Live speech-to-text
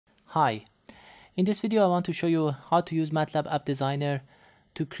Hi, in this video I want to show you how to use MATLAB App Designer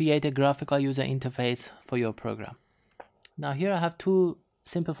to create a graphical user interface for your program. Now here I have two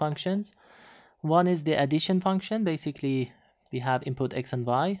simple functions. One is the addition function. Basically we have input x and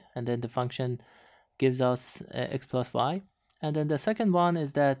y, and then the function gives us x plus y. And then the second one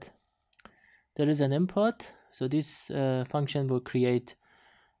is that there is an input. So this function will create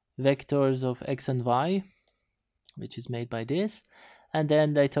vectors of x and y, which is made by this, and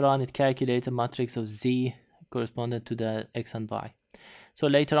then later on it calculates a matrix of z corresponding to the x and y. So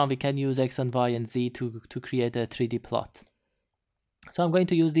later on we can use x and y and z to create a 3D plot. So I'm going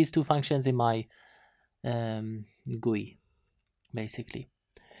to use these two functions in my GUI basically.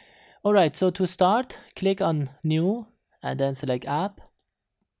 Alright, so to start, click on new and then select app.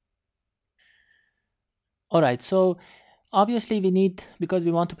 Alright, so obviously we need, because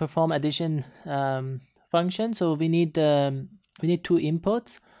we want to perform addition function, so we need two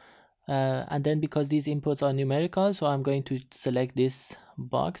inputs, and then because these inputs are numerical, so I'm going to select this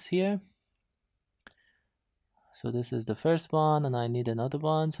box here. So this is the first one, and I need another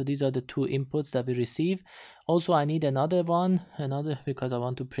one. So these are the two inputs that we receive. Also I need another one, because I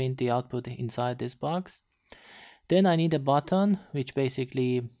want to print the output inside this box. Then I need a button, which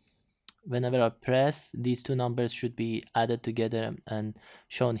basically whenever I press, these two numbers should be added together and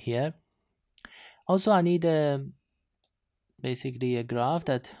shown here. Also I need basically a graph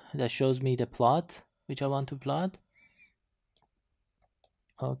that shows me the plot which I want to plot.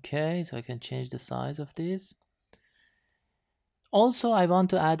 Okay, so I can change the size of this. Also I want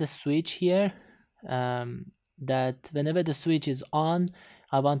to add a switch here, that whenever the switch is on,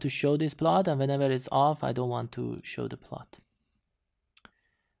 I want to show this plot, and whenever it's off, I don't want to show the plot.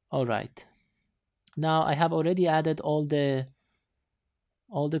 Alright, now I have already added all the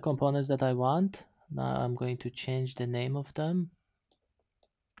components that I want. Now I'm going to change the name of them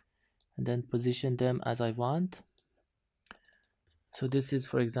and then position them as I want. So this is,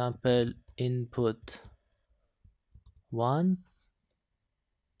 for example, input 1,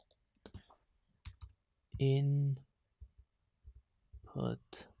 input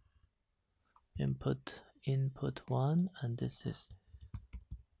 1, and this is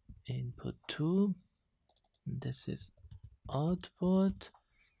input 2, and this is output.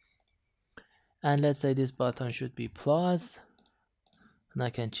 And let's say this button should be plus, and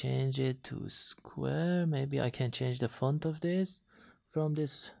I can change it to square. Maybe I can change the font of this from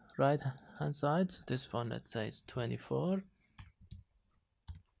this right hand side. So this one, let's say, is 24.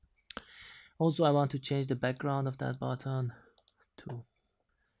 Also I want to change the background of that button to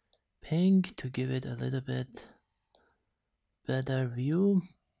pink to give it a little bit better view.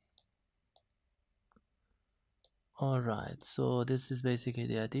 Alright, so this is basically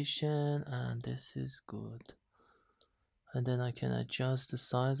the addition, and this is good. And then I can adjust the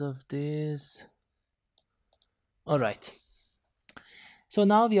size of this. Alright, so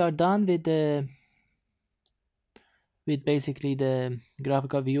now we are done with basically the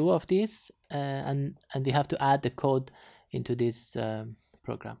graphical view of this, and we have to add the code into this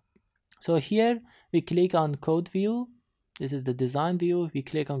program. So here we click on code view. This is the design view. We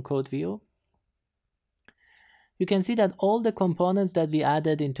click on code view. You can see that all the components that we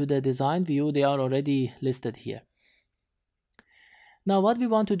added into the design view, they are already listed here. Now what we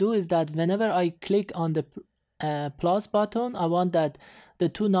want to do is that whenever I click on the plus button, I want that the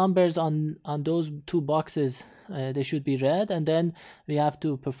two numbers on those two boxes, they should be red, and then we have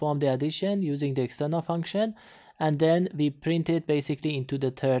to perform the addition using the external function, and then we print it basically into the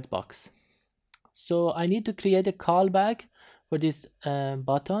third box. So I need to create a callback for this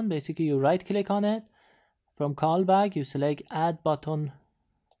button. Basically you right click on it, from callback you select add button,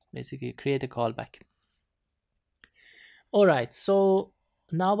 basically create a callback. Alright, so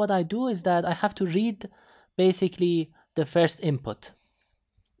now what I do is that I have to read basically the first input.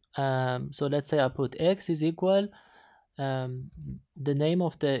 So let's say I put x is equal the name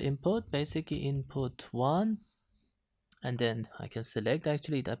of the input, basically input 1, and then I can select,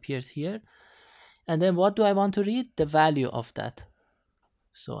 actually it appears here, and then what do I want to read? The value of that.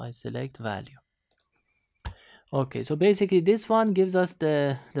 So I select value. Okay, so basically this one gives us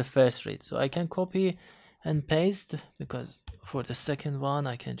the first read. So I can copy and paste, because for the second one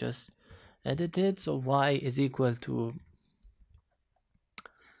I can just edit it. So y is equal to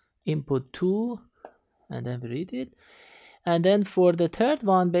input 2, and then we read it. And then for the third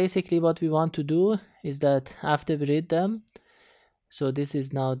one, basically what we want to do is that after we read them, so this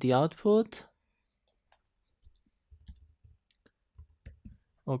is now the output.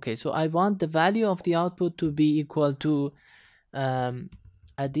 Okay, so I want the value of the output to be equal to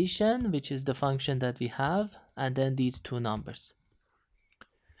addition, which is the function that we have, and then these two numbers.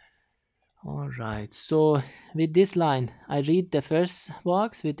 All right, so with this line I read the first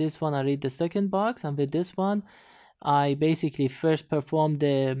box, with this one I read the second box, and with this one I basically first perform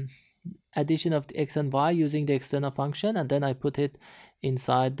the addition of the x and y using the external function, and then I put it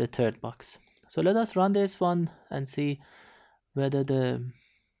inside the third box. So let us run this one and see whether the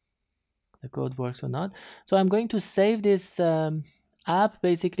code works or not. So I'm going to save this app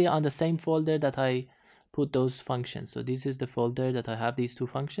basically on the same folder that I put those functions. So this is the folder that I have these two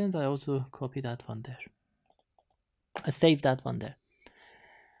functions. I also copy that one there. I save that one there.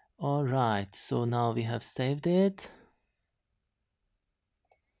 All right, so now we have saved it.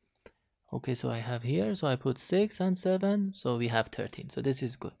 Okay, so I have here, so I put 6 and 7, so we have 13. So this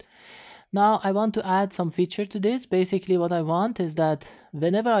is good. Now I want to add some feature to this. Basically what I want is that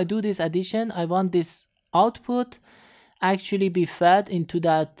whenever I do this addition, I want this output actually be fed into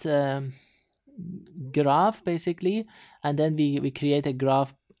that graph basically, and then we create a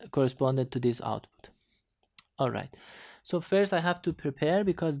graph correspondent to this output. All right, so first I have to prepare,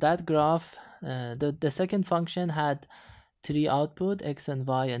 because that graph, the second function had 3 output, x and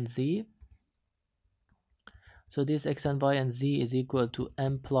y and z. So this x and y and z is equal to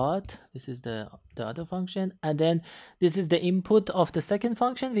mplot. This is the other function, and then this is the input of the second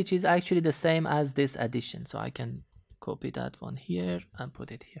function, which is actually the same as this addition. So I can copy that one here and put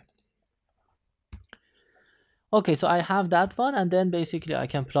it here. Okay, so I have that one, and then basically I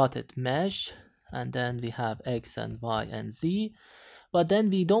can plot it, mesh, and then we have x and y and z. But then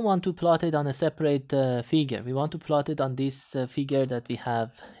we don't want to plot it on a separate figure. We want to plot it on this figure that we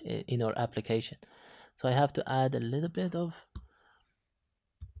have in our application. So I have to add a little bit of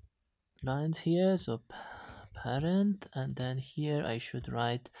lines here. So parent, and then here I should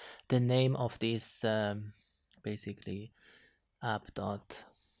write the name of this basically app.UI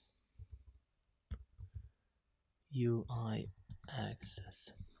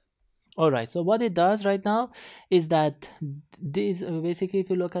access. All right, so what it does right now is that this basically, if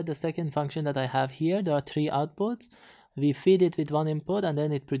you look at the second function that I have here, there are 3 outputs. We feed it with 1 input, and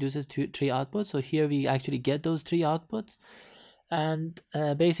then it produces 3 outputs. So here we actually get those 3 outputs, and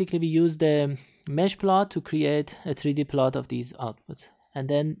basically we use the mesh plot to create a 3D plot of these outputs, and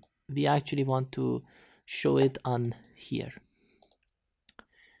then we actually want to show it on here.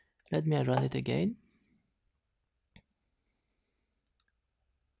 Let me run it again.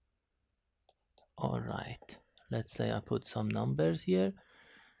 All right, let's say I put some numbers here.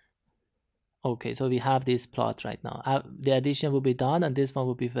 Okay, so we have this plot right now. The addition will be done, and this one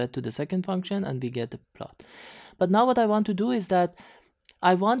will be fed to the second function, and we get the plot. But now what I want to do is that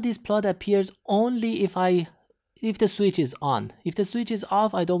I want this plot appears only if the switch is on. If the switch is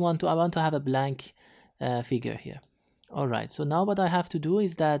off, I don't want to. I want to have a blank figure here. All right, so now what I have to do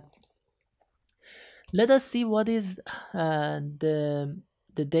is that let us see what is the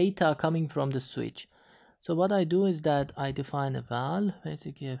data coming from the switch. So what I do is that I define a val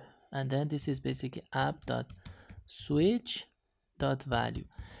basically, and then this is basically app.switch.value.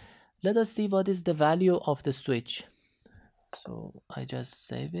 Let us see what is the value of the switch. So I just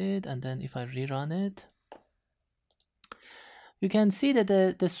save it, and then if I rerun it, you can see that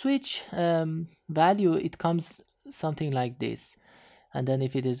the switch value, it comes something like this, and then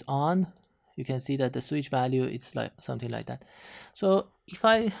if it is on, you can see that the switch value, it's like something like that. So if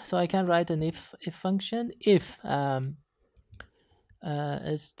I can write an if function, if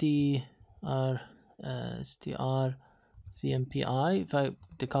str cmpi, if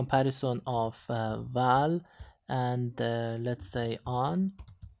the comparison of val and let's say on,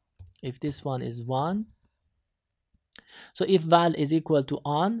 if this one is 1, so if val is equal to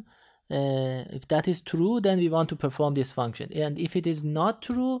on, if that is true, then we want to perform this function, and if it is not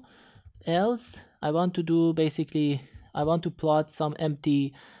true, else I want to do basically, I want to plot some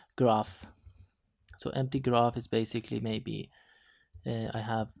empty graph. So empty graph is basically maybe I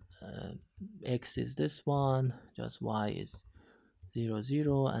have x is this one, just y is 0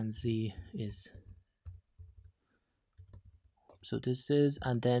 0, and z is, so this is,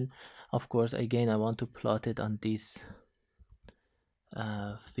 and then of course again I want to plot it on this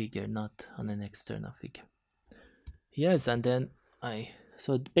figure, not on an external figure. Yes, and then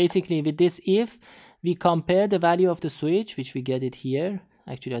so basically with this if, we compare the value of the switch, which we get it here.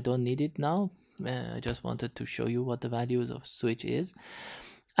 Actually I don't need it now, I just wanted to show you what the values of switch is,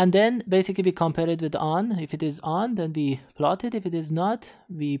 and then basically we compare it with on. If it is on, then we plot it. If it is not,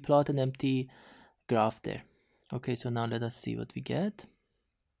 we plot an empty graph there. Okay, so now let us see what we get.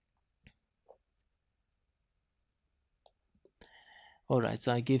 All right,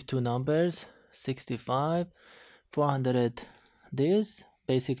 so I give 2 numbers, 65, 400 this.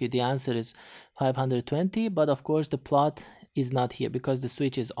 Basically the answer is 520, but of course the plot is not here because the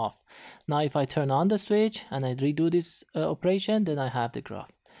switch is off. Now if I turn on the switch and I redo this operation, then I have the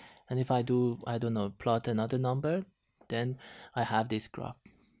graph. And if I do, I don't know, plot another number, then I have this graph.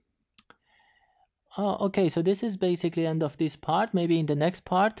 Okay, so this is basically end of this part. Maybe in the next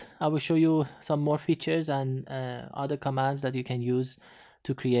part I will show you some more features and other commands that you can use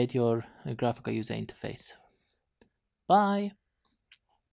to create your graphical user interface. Bye.